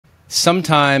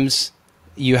sometimes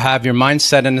you have your mind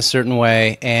set in a certain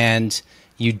way and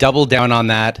you double down on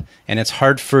that, and it's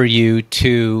hard for you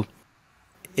to,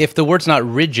 if the word's not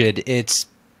rigid, it's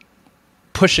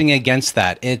pushing against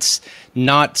that. It's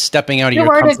not stepping out of your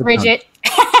comfort zone. The word is rigid.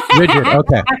 Rigid,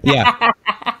 okay, yeah.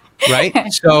 Right?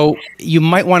 So you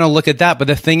might want to look at that. But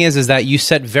the thing is that you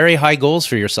set very high goals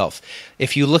for yourself.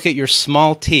 If you look at your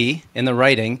small t in the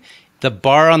writing, the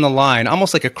bar on the line,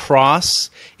 almost like a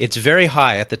cross, it's very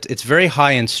high. It's very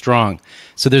high and strong.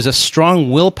 So there's a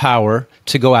strong willpower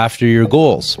to go after your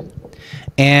goals.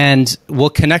 And we'll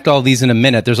connect all these in a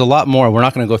minute. There's a lot more. We're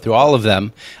not going to go through all of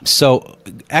them. So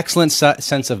excellent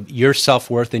sense of your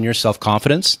self-worth and your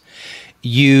self-confidence.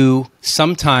 You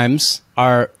sometimes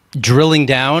are drilling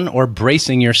down or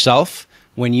bracing yourself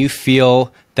when you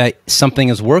feel that something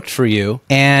has worked for you.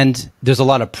 And there's a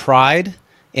lot of pride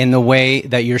in the way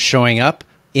that you're showing up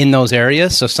in those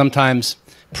areas. So sometimes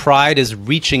pride is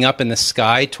reaching up in the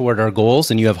sky toward our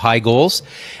goals, and you have high goals.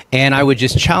 And I would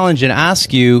just challenge and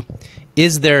ask you,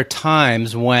 is there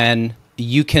times when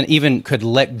you could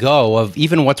let go of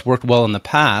even what's worked well in the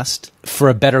past for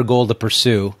a better goal to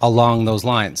pursue along those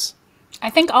lines? I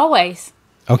think always.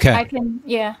 Okay. I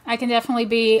can definitely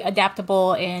be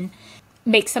adaptable and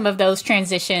make some of those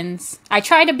transitions. I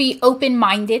try to be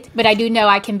open-minded, but I do know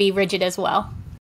I can be rigid as well.